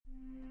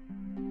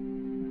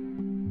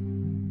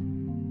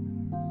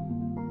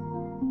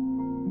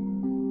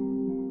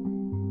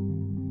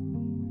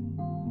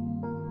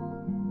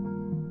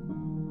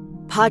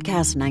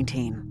Podcast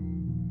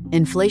 19.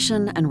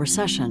 Inflation and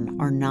recession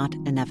are not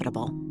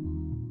inevitable.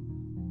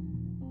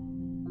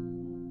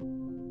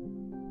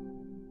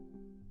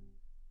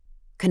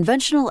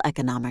 Conventional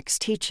economics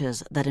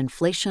teaches that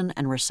inflation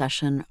and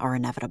recession are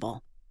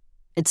inevitable.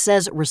 It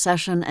says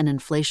recession and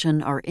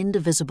inflation are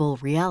indivisible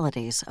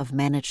realities of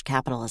managed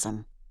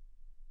capitalism.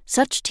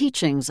 Such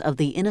teachings of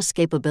the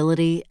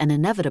inescapability and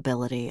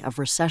inevitability of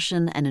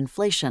recession and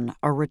inflation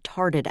are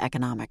retarded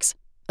economics,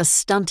 a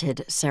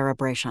stunted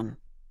cerebration.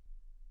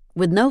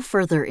 With no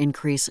further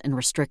increase in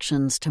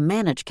restrictions to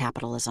manage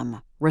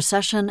capitalism,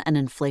 recession and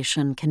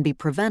inflation can be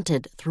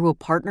prevented through a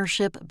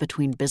partnership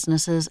between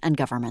businesses and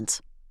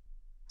governments.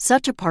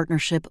 Such a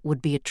partnership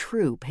would be a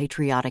true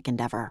patriotic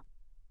endeavor.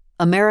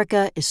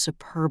 America is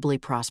superbly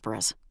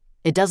prosperous.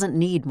 It doesn't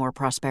need more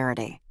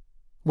prosperity.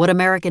 What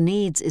America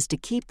needs is to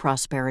keep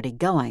prosperity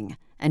going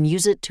and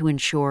use it to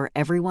ensure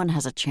everyone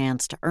has a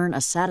chance to earn a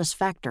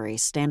satisfactory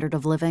standard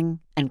of living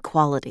and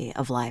quality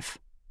of life.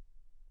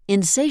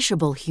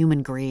 Insatiable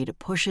human greed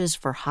pushes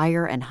for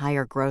higher and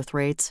higher growth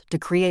rates to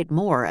create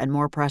more and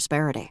more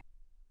prosperity.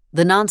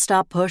 The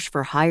nonstop push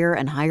for higher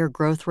and higher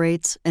growth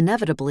rates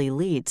inevitably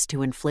leads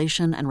to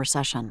inflation and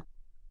recession.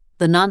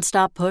 The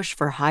nonstop push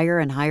for higher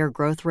and higher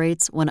growth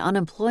rates when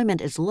unemployment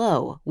is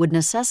low would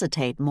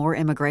necessitate more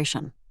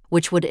immigration,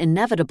 which would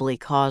inevitably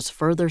cause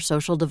further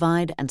social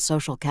divide and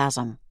social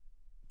chasm.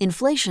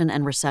 Inflation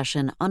and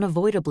recession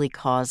unavoidably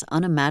cause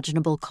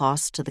unimaginable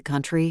costs to the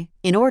country,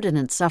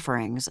 inordinate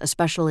sufferings,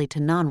 especially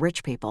to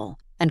non-rich people,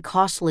 and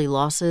costly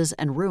losses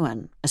and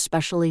ruin,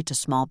 especially to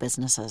small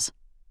businesses.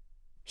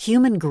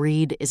 Human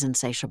greed is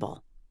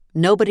insatiable.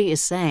 Nobody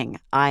is saying,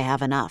 "I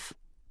have enough."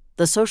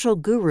 The social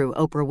guru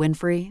Oprah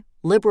Winfrey,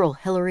 liberal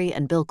Hillary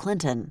and Bill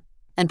Clinton,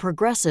 and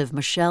progressive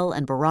Michelle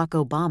and Barack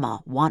Obama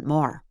want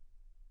more.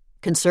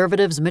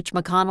 Conservatives Mitch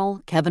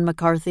McConnell, Kevin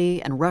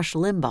McCarthy, and Rush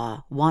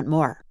Limbaugh want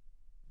more.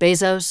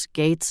 Bezos,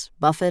 Gates,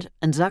 Buffett,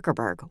 and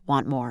Zuckerberg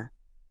want more.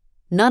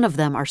 None of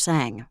them are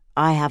saying,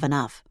 "I have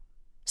enough."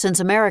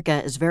 Since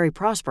America is very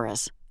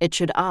prosperous, it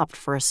should opt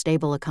for a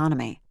stable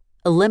economy,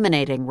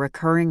 eliminating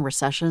recurring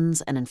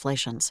recessions and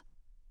inflations.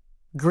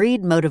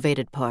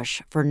 Greed-motivated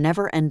push for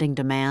never-ending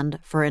demand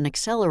for an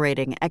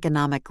accelerating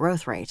economic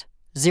growth rate,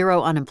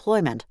 zero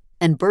unemployment,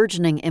 and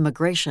burgeoning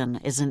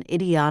immigration is an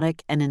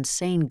idiotic and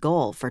insane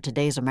goal for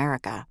today's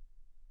America.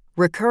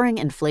 Recurring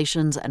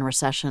inflations and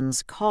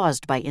recessions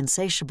caused by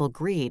insatiable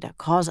greed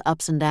cause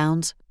ups and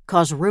downs,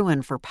 cause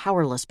ruin for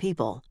powerless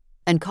people,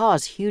 and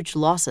cause huge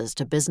losses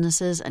to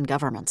businesses and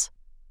governments.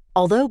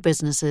 Although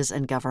businesses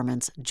and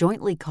governments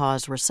jointly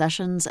cause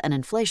recessions and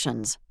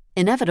inflations,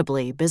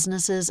 inevitably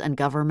businesses and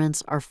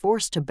governments are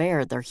forced to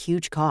bear their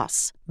huge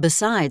costs,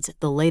 besides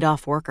the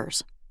laid-off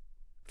workers.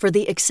 For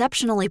the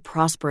exceptionally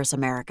prosperous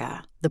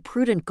America, the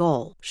prudent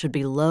goal should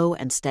be low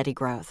and steady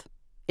growth.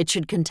 It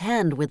should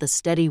contend with a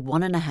steady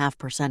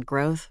 1.5%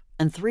 growth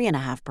and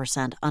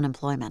 3.5%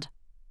 unemployment.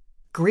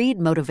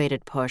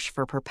 Greed-motivated push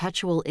for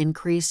perpetual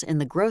increase in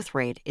the growth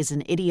rate is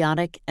an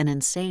idiotic and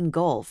insane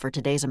goal for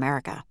today's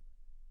America.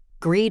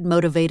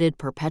 Greed-motivated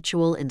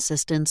perpetual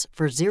insistence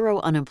for zero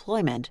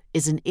unemployment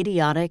is an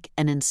idiotic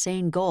and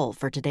insane goal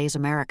for today's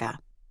America.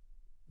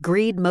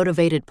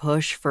 Greed-motivated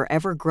push for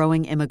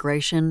ever-growing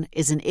immigration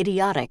is an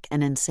idiotic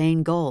and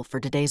insane goal for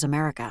today's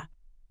America.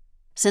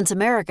 Since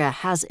America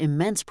has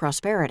immense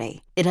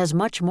prosperity, it has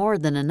much more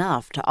than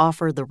enough to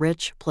offer the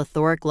rich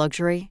plethoric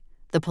luxury,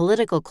 the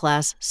political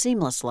class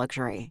seamless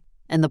luxury,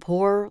 and the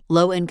poor,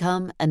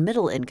 low-income, and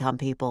middle-income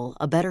people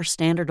a better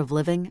standard of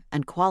living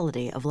and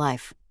quality of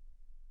life.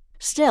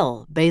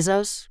 Still,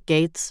 Bezos,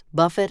 Gates,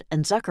 Buffett,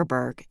 and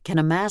Zuckerberg can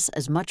amass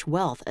as much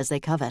wealth as they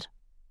covet.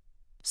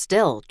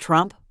 Still,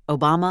 Trump,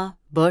 Obama,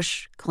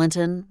 Bush,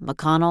 Clinton,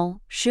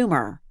 McConnell,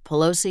 Schumer,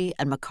 Pelosi,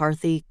 and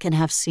McCarthy can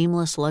have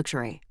seamless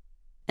luxury.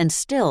 And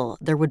still,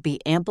 there would be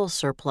ample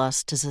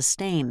surplus to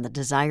sustain the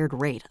desired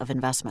rate of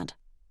investment.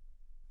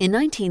 In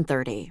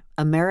 1930,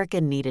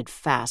 America needed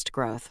fast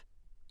growth.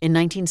 In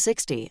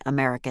 1960,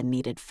 America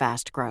needed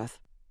fast growth.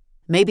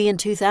 Maybe in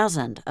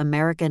 2000,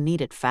 America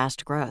needed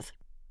fast growth.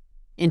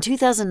 In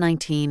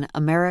 2019,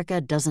 America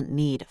doesn't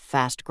need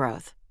fast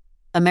growth.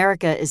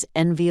 America is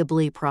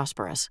enviably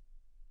prosperous.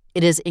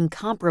 It is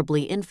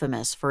incomparably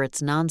infamous for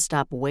its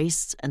nonstop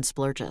wastes and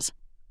splurges.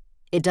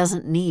 It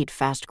doesn't need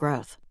fast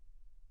growth.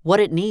 What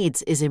it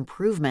needs is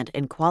improvement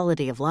in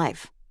quality of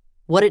life.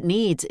 What it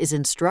needs is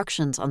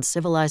instructions on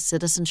civilized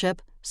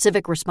citizenship,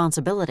 civic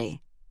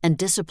responsibility, and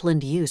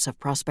disciplined use of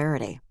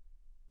prosperity.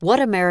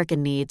 What America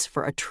needs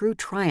for a true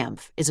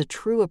triumph is a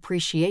true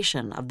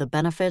appreciation of the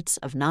benefits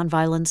of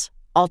nonviolence,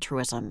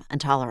 altruism,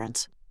 and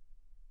tolerance.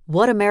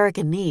 What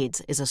America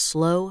needs is a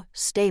slow,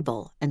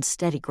 stable, and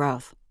steady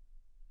growth.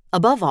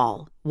 Above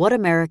all, what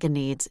America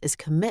needs is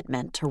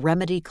commitment to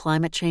remedy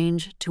climate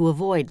change to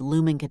avoid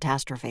looming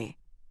catastrophe.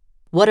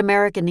 What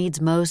America needs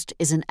most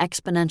is an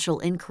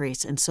exponential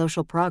increase in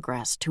social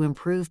progress to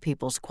improve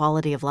people's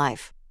quality of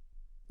life.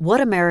 What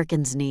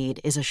Americans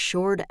need is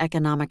assured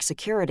economic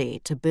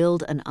security to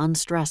build an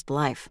unstressed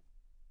life.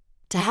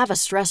 To have a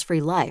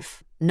stress-free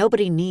life,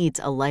 Nobody needs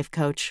a life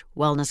coach,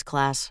 wellness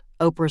class,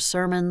 Oprah's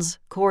sermons,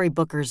 Cory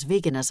Booker's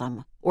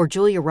veganism, or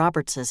Julia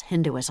Roberts'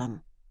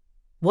 Hinduism.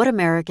 What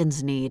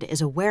Americans need is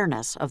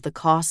awareness of the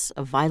costs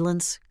of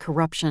violence,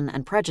 corruption,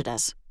 and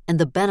prejudice, and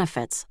the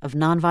benefits of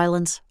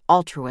nonviolence,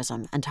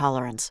 altruism, and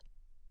tolerance.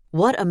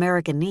 What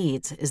America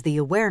needs is the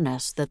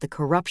awareness that the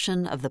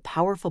corruption of the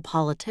powerful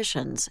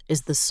politicians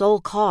is the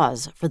sole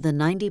cause for the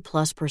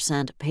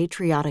 90+%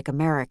 patriotic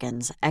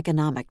Americans'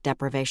 economic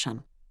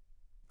deprivation.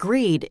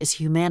 Greed is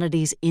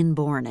humanity's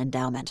inborn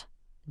endowment.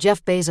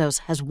 Jeff Bezos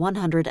has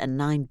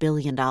 $109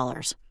 billion.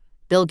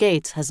 Bill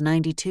Gates has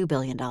 $92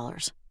 billion.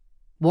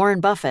 Warren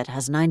Buffett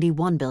has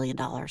 $91 billion.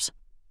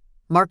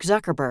 Mark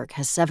Zuckerberg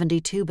has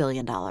 $72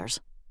 billion.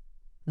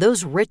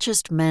 Those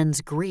richest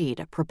men's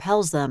greed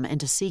propels them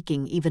into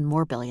seeking even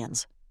more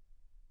billions.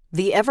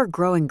 The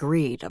ever-growing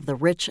greed of the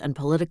rich and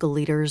political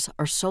leaders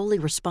are solely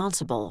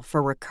responsible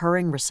for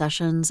recurring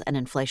recessions and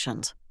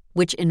inflations,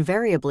 which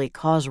invariably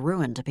cause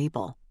ruin to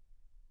people.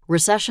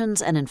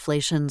 Recessions and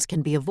inflations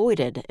can be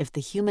avoided if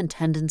the human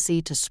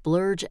tendency to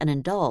splurge and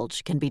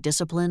indulge can be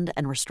disciplined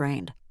and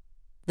restrained.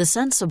 The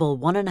sensible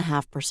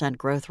 1.5%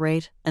 growth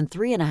rate and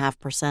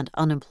 3.5%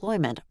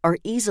 unemployment are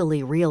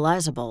easily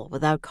realizable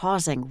without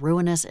causing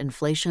ruinous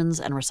inflations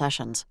and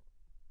recessions.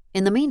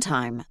 In the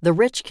meantime, the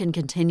rich can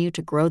continue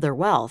to grow their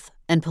wealth,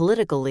 and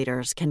political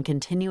leaders can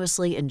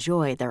continuously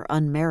enjoy their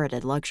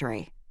unmerited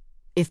luxury.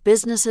 If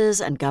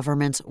businesses and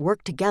governments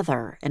work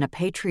together in a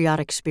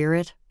patriotic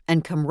spirit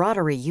and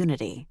camaraderie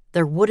unity,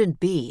 there wouldn't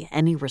be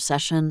any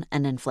recession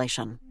and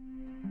inflation.